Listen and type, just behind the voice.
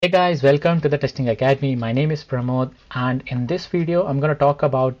Hey guys, welcome to the Testing Academy. My name is Pramod, and in this video I'm going to talk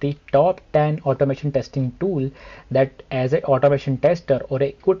about the top 10 automation testing tool that as an automation tester or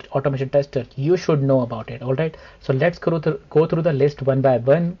a good automation tester you should know about it. Alright, so let's go through the list one by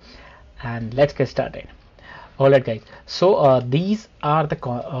one and let's get started. Alright guys, so these are the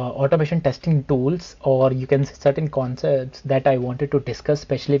automation testing tools, or you can say certain concepts that I wanted to discuss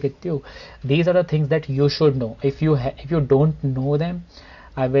especially with you. These are the things that you should know. If you don't know them,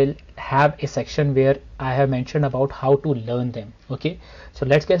 I will have a section where I have mentioned about how to learn them. Okay, so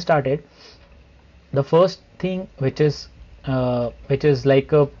let's get started. The first thing, which is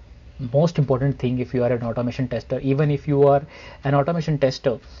like a most important thing if you are an automation tester. Even if you are an automation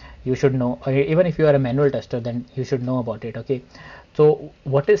tester, you should know, even if you are a manual tester, then you should know about it. Okay, so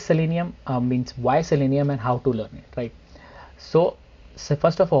what is Selenium, means why Selenium and how to learn it, right? So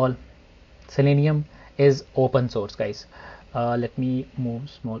first of all, Selenium is open source, guys. Let me move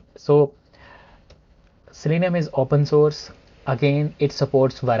small. So Selenium is open source. Again, it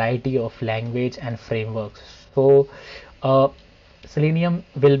supports variety of language and frameworks. So uh, Selenium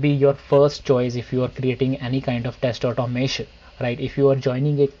will be your first choice if you are creating any kind of test automation, right? If you are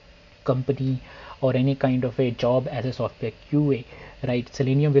joining a company or any kind of a job as a software QA, right?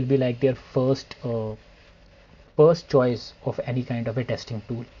 Selenium will be like their first choice of any kind of a testing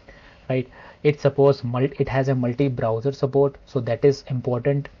tool, right? It has a multi-browser support, so that is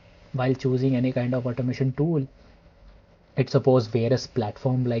important while choosing any kind of automation tool. It supports various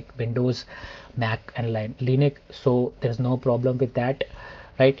platform like Windows, Mac and Linux, so there's no problem with that,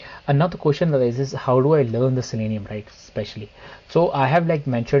 right? Another question arises, how do I learn the Selenium, right? Especially, so I have like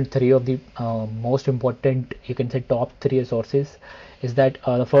mentioned three of the most important, you can say top three resources. Is that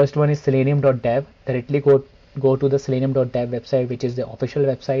the first one is selenium.dev. Directly go to the selenium.dev website, which is the official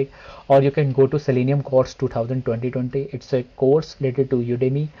website, or you can go to Selenium Course 2020. It's a course related to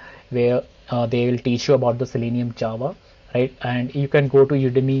Udemy where they will teach you about the Selenium Java, right? And you can go to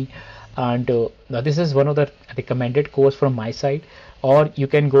Udemy, and now this is one of the recommended course from my side, or you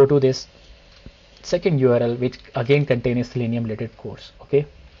can go to this second URL which again contains Selenium related course. Okay,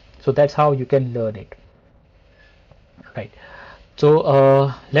 so that's how you can learn it, right?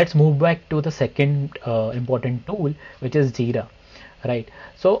 So let's move back to the second important tool, which is Jira, right?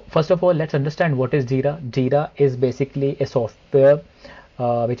 So first of all, let's understand what is Jira. Jira is basically a software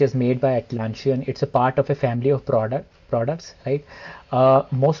which is made by Atlassian. It's a part of a family of products, right?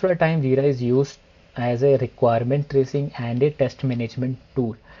 Most of the time, Jira is used as a requirement tracing and a test management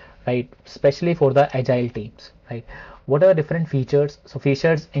tool, right? Especially for the agile teams, right? What are different features? So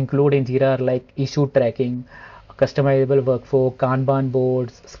features include in Jira are like issue tracking, customizable workflow, Kanban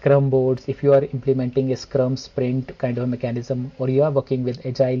boards, Scrum boards. If you are implementing a Scrum sprint kind of mechanism, or you are working with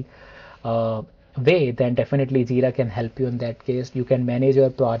agile uh, way, then definitely Jira can help you in that case. You can manage your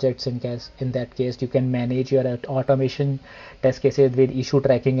projects in that case. You can manage your automation test cases with issue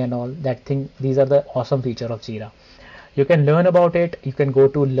tracking and all that thing. These are the awesome feature of Jira. You can learn about it. You can go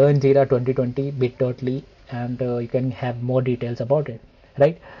to Learn Jira 2020 bit.ly, and you can have more details about it,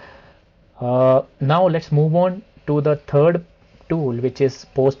 right? Now let's move on to the third tool, which is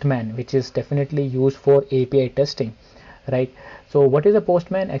Postman, which is definitely used for API testing, right? So what is a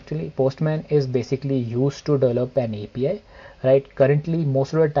Postman? Actually, Postman is basically used to develop an API, right? Currently,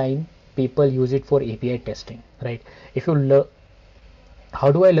 most of the time, people use it for API testing, right? If you learn,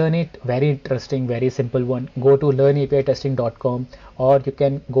 how do I learn it? Very interesting, very simple one. Go to learnapitesting.com, or you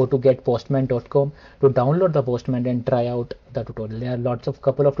can go to getpostman.com to download the Postman and try out the tutorial. There are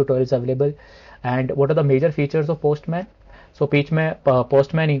couple of tutorials available. And what are the major features of Postman? So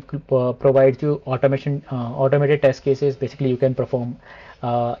Postman provides you automated test cases. Basically, you can perform.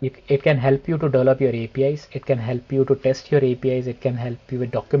 It can help you to develop your APIs. It can help you to test your APIs. It can help you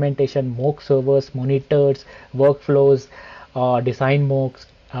with documentation, mock servers, monitors, workflows, design mocks.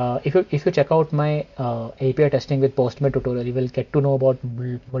 If you check out my API testing with Postman tutorial, you will get to know about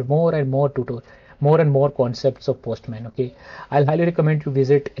more and more concepts of Postman. Okay, I'll highly recommend you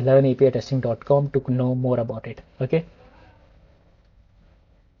visit learnapitesting.com to know more about it. Okay.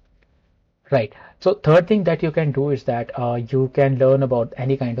 Right. So third thing that you can do is that you can learn about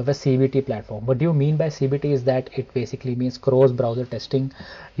any kind of a CBT platform. What do you mean by CBT is that it basically means cross browser testing.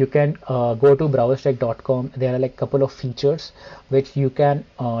 You can go to browserstack.com. There are like couple of features which you can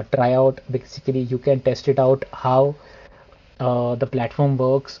try out. Basically, you can test it out how the platform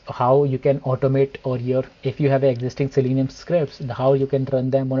works, how you can automate, or your if you have existing Selenium scripts, how you can run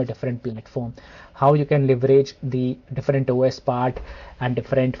them on a different platform, how you can leverage the different OS part and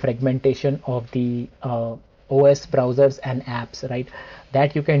different fragmentation of the OS browsers and apps, right?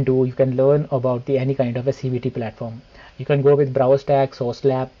 That you can do. You can learn about the any kind of a CBT platform. You can go with BrowserStack,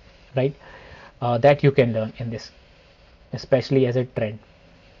 SourceLab, right? That you can learn in this, especially as a trend,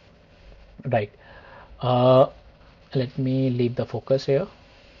 right? Uh, Let me leave the focus here.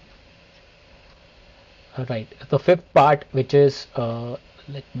 Right. The fifth part, which is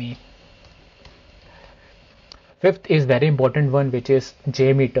let me fifth is very important one, which is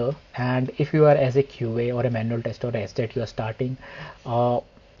JMeter. And if you are as a QA or a manual tester or as that you are starting,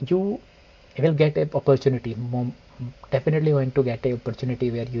 you will get an opportunity. Definitely going to get an opportunity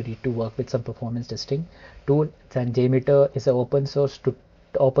where you need to work with some performance testing tool. And JMeter is an open source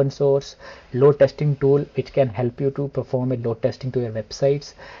load testing tool which can help you to perform a load testing to your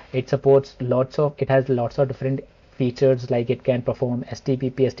websites. It has lots of different features, like it can perform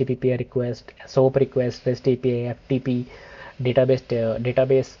HTTP request, SOAP request, REST API, FTP,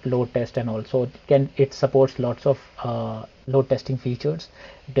 database load test, and also it supports lots of load testing features.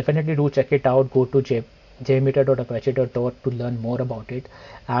 Definitely do check it out. Go to jmeter.apache.org to learn more about it,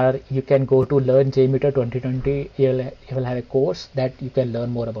 or you can go to Learn JMeter 2020. You will have a course that you can learn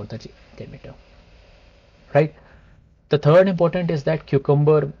more about the JMeter, right? The third important is that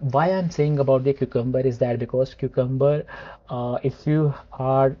Cucumber. Why I'm saying about the Cucumber is that because Cucumber, if you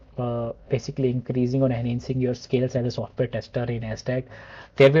are basically increasing or enhancing your skills as a software tester in Aztec,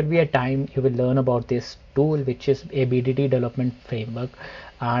 there will be a time you will learn about this tool, which is a BDD development framework,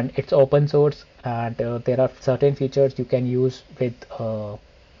 and it's open source, and there are certain features you can use with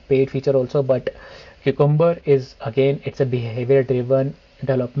paid feature also. But Cucumber is, again, it's a behavior driven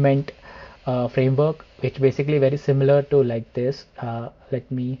development framework, which basically very similar to like this.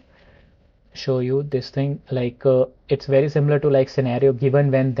 Let me show you this thing. Like it's very similar to like scenario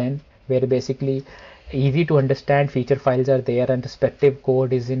given when then, where basically easy to understand feature files are there and respective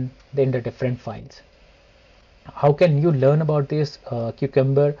code is in the different files. How can you learn about this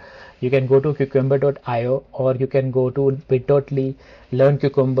Cucumber? You can go to cucumber.io, or you can go to bit.ly learn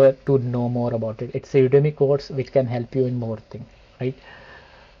Cucumber to know more about it. It's a Udemy course which can help you in more things, right?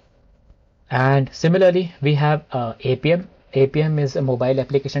 And similarly, we have APM. APM is a mobile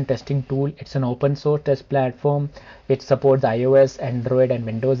application testing tool. It's an open source test platform which supports iOS, Android, and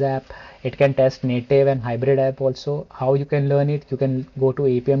Windows app. It can test native and hybrid app also. How you can learn it? You can go to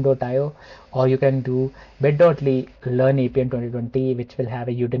apm.io, or you can do bit.ly learn APM 2020, which will have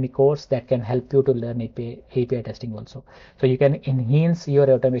a Udemy course that can help you to learn API testing also. So you can enhance your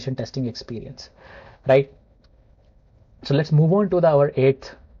automation testing experience, right? So let's move on to our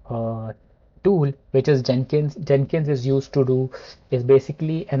eighth tool, which is Jenkins. Jenkins is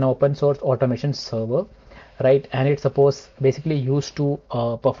basically an open source automation server, right? And it's supposed basically used to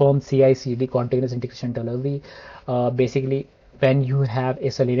perform CI/CD, continuous integration delivery. Basically, when you have a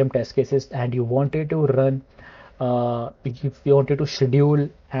Selenium test cases and you wanted to run, if you wanted to schedule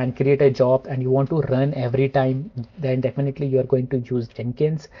and create a job and you want to run every time, then definitely you are going to use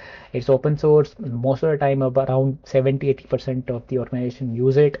Jenkins. It's open source. Most of the time, around 70-80% of the organization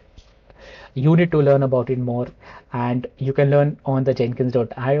use it. You need to learn about it more, and you can learn on the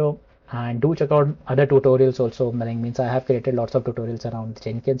jenkins.io. And do check out other tutorials also. Means I have created lots of tutorials around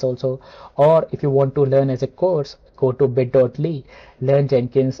Jenkins also. Or if you want to learn as a course, go to bit.ly learn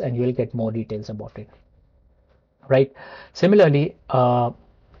Jenkins, and you will get more details about it, right? Similarly,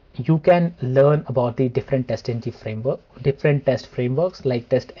 you can learn about the different different test frameworks like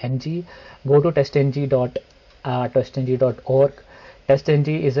TestNG. Go to testng.org.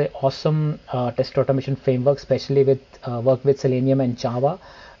 TestNG is an awesome test automation framework, especially with work with Selenium and Java,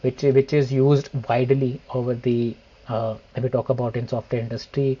 which is used widely over the if we talk about in software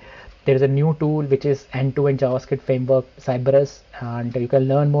industry. There is a new tool which is end-to-end JavaScript framework, Cypress, and you can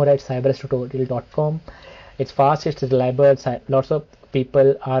learn more at cypresstutorial.com. It's fast, it's reliable. Lots of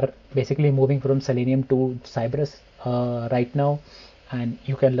people are basically moving from Selenium to Cypress right now, and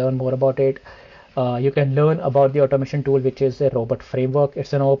you can learn more about it. You can learn about the automation tool, which is a robot framework.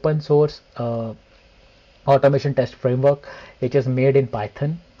 It's an open source automation test framework which is made in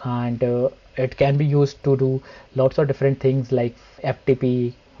Python, and it can be used to do lots of different things like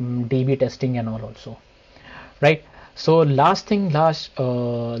FTP, DB testing, and all also, right? So last thing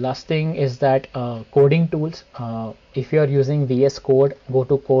is that coding tools. If you are using VS Code, go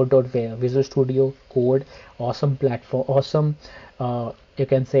to Visual Studio Code. Awesome platform, awesome. You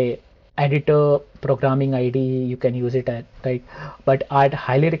can say editor, programming IDE. You can use it at, right? But I'd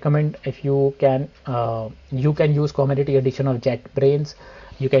highly recommend, if you can use community edition of JetBrains.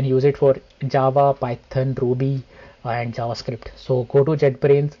 You can use it for Java, Python, Ruby, and JavaScript. So go to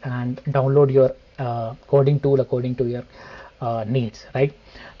JetBrains and download your coding tool according to your needs, right?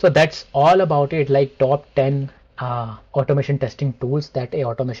 So that's all about it, like top 10 automation testing tools that a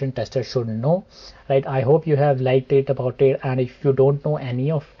automation tester should know, right? I hope you have liked it about it, and if you don't know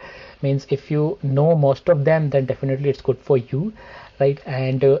any of, means if you know most of them, then definitely it's good for you, right?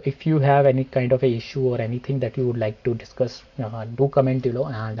 And if you have any kind of a issue or anything that you would like to discuss, do comment below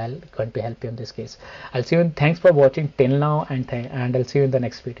and I'll going to help you in this case. I'll see you. Thanks for watching till now, and I'll see you in the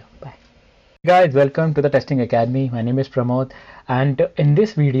next video. Bye. Guys, welcome to the Testing Academy. My name is Pramod, and in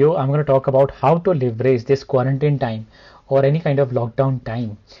this video I'm going to talk about how to leverage this quarantine time or any kind of lockdown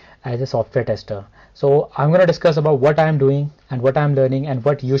time as a software tester. So I'm going to discuss about what I'm doing and what I'm learning and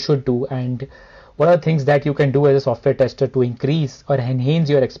what you should do, and what are things that you can do as a software tester to increase or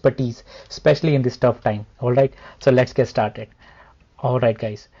enhance your expertise, especially in this tough time. All right, so let's get started. All right,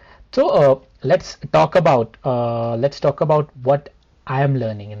 guys. So let's talk about what I am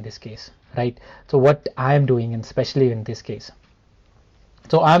learning in this case, right? So what I am doing, and especially in this case.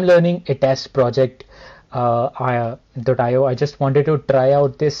 So I'm learning a test project .io. I just wanted to try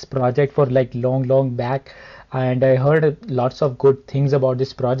out this project for like long back, and I heard lots of good things about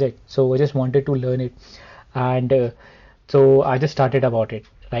this project, so I just wanted to learn it, and so I just started about it,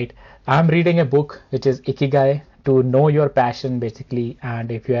 right? I'm reading a book which is Ikigai, to know your passion basically.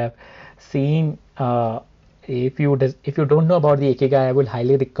 And if you have seen if you don't know about the Ikigai, I will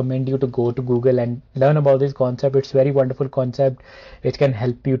highly recommend you to go to Google and learn about this concept. It's very wonderful concept which can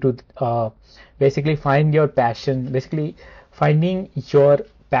help you to basically find your passion, basically finding your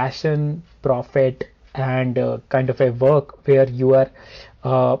passion, profit, and kind of a work where you are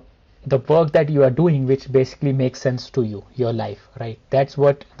the work that you are doing which basically makes sense to you, your life, right? That's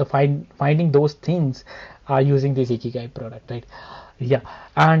what the finding those things are using this Ikigai product, right? Yeah.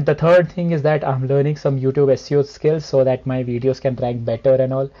 And the third thing is that I'm learning some YouTube SEO skills so that my videos can rank better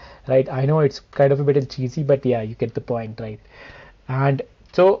and all, right? I know it's kind of a bit cheesy, but yeah, you get the point, right? And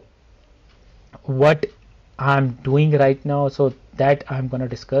so what I'm doing right now, so that I'm gonna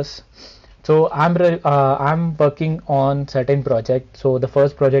discuss. So I'm working on certain project. So the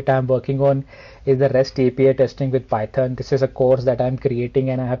first project I'm working on is the REST API testing with Python. This is a course that I'm creating,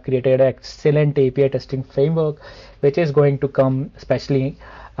 and I have created an excellent API testing framework which is going to come especially,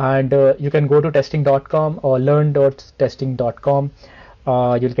 and you can go to testing.com or learn.testing.com.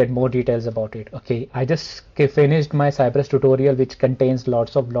 You'll get more details about it. Okay, I just finished my Cypress tutorial which contains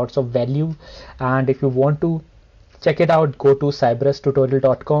lots of value, and if you want to check it out, go to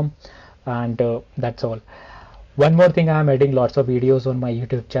cybrustutorial.com, and that's all. One more thing, I'm adding lots of videos on my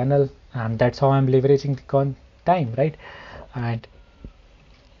YouTube channel, and that's how I'm leveraging the time, right? And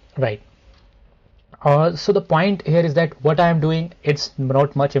right. So the point here is that what I am doing, it's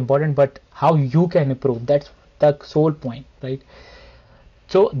not much important, but how you can improve. That's the sole point, right?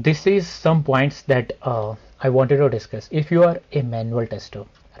 So this is some points that I wanted to discuss. If you are a manual tester,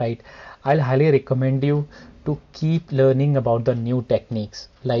 right, I'll highly recommend you to keep learning about the new techniques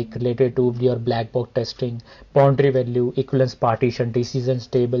like related to your black box testing, boundary value, equivalence partition, decisions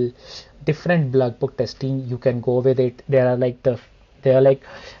table, different black box testing. You can go with it. There are like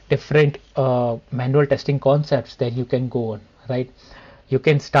different manual testing concepts that you can go on, right? You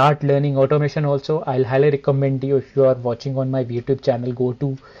can start learning automation also. I'll highly recommend you, if you are watching on my YouTube channel, go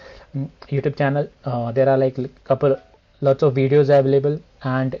to YouTube channel. There are like lots of videos available,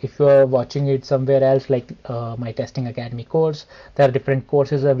 and if you are watching it somewhere else like my Testing Academy course, there are different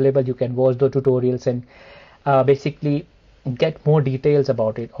courses available. You can watch the tutorials and basically get more details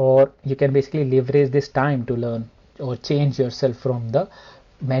about it, or you can basically leverage this time to learn or change yourself from the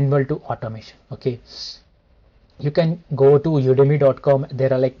manual to automation. Okay, you can go to udemy.com.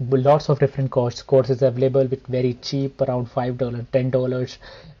 There are like lots of different courses available with very cheap, around $5, $10,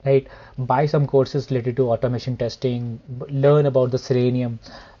 right? Buy some courses related to automation testing, learn about the Selenium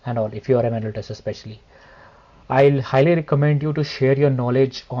and all, if you are a manual tester especially. I'll highly recommend you to share your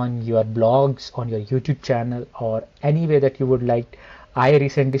knowledge on your blogs, on your YouTube channel, or any way that you would like. I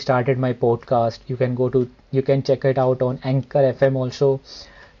recently started my podcast. You can check it out on Anchor FM also.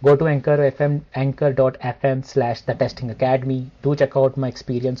 Go to anchor.fm/the testing academy. Do check out my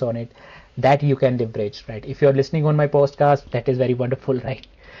experience on it, that you can leverage, right? If you're listening on my podcast, that is very wonderful,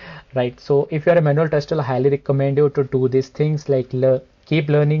 right? So if you're a manual tester, I highly recommend you to do these things like keep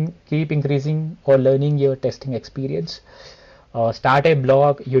learning, keep increasing or learning your testing experience. Start a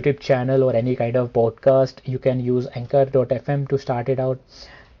blog, YouTube channel, or any kind of podcast. You can use anchor.fm to start it out.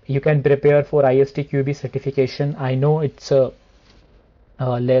 You can prepare for ISTQB certification. I know it's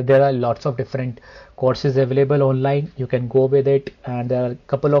there are lots of different courses available online. You can go with it, and there are a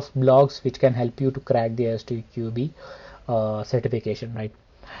couple of blogs which can help you to crack the ISTQB certification, right?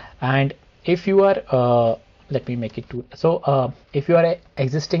 And if you are let me make it two. So if you are a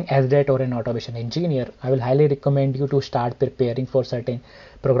existing SDET or an automation engineer, I will highly recommend you to start preparing for certain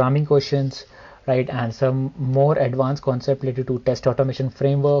programming questions, right? And some more advanced concept related to test automation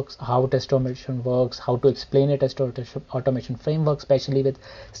frameworks, how test automation works, how to explain a test automation framework, especially with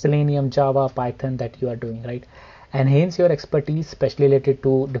Selenium, Java, Python that you are doing, right? Enhance your expertise, especially related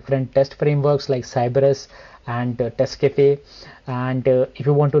to different test frameworks like Cypress and Test Cafe. And if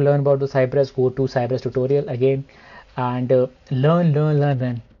you want to learn about the Cypress, go to Cypress tutorial again, and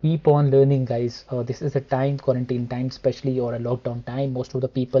learn. Keep on learning, guys. This is a time, quarantine time, especially, or a lockdown time. Most of the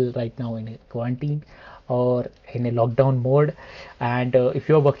people right now in a quarantine or in a lockdown mode. And if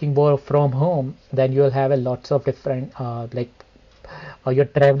you're working more from home, then you'll have a lots of different your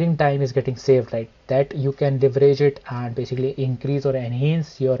traveling time is getting saved, right? That you can leverage it and basically increase or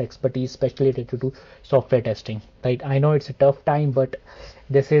enhance your expertise, especially related to software testing, right? I know it's a tough time, but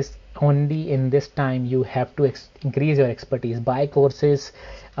this is only in this time you have to increase your expertise. Buy courses,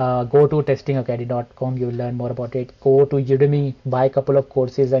 go to testingacademy.com, you will learn more about it. Go to Udemy, buy a couple of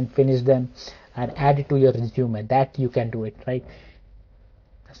courses and finish them and add it to your resume. That you can do it, right?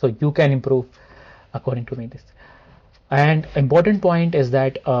 So you can improve, according to me. This and important point is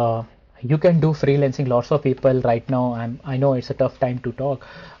that you can do freelancing. Lots of people right now, I know it's a tough time to talk.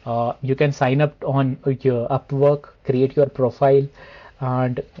 You can sign up on your Upwork, create your profile,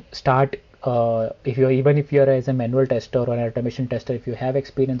 and start. If you're as a manual tester or an automation tester, if you have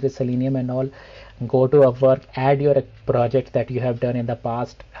experience with Selenium and all, go to Upwork, add your project that you have done in the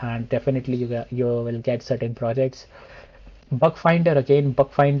past, and definitely you will get certain projects. Bug Finder again,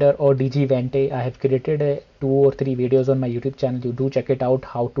 Bug Finder or DGVente. I have created 2 or 3 videos on my YouTube channel. You do check it out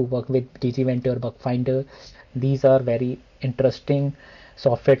how to work with DGVente or Bug Finder. These are very interesting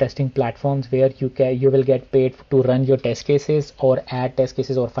software testing platforms where you will get paid to run your test cases or add test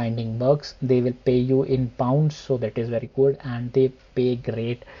cases or finding bugs. They will pay you in pounds, so that is very good, and they pay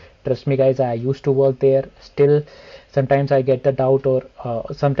great. Trust me, guys, I used to work there. Still, sometimes I get the doubt, or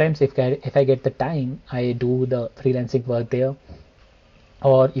sometimes if I get the time, I do the freelancing work there.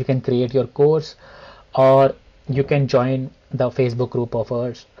 Or you can create your course, or you can join the Facebook group of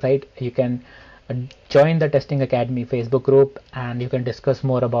ours, right? You can join the Testing Academy Facebook group and you can discuss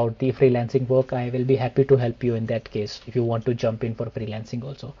more about the freelancing work. I will be happy to help you in that case if you want to jump in for freelancing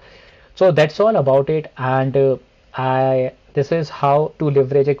also. So that's all about it. And I this is how to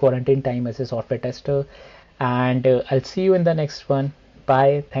leverage a quarantine time as a software tester. And I'll see you in the next one.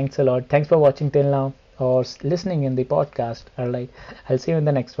 Bye. Thanks a lot. Thanks for watching till now or listening in the podcast. All right. I'll see you in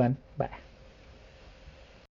the next one. Bye.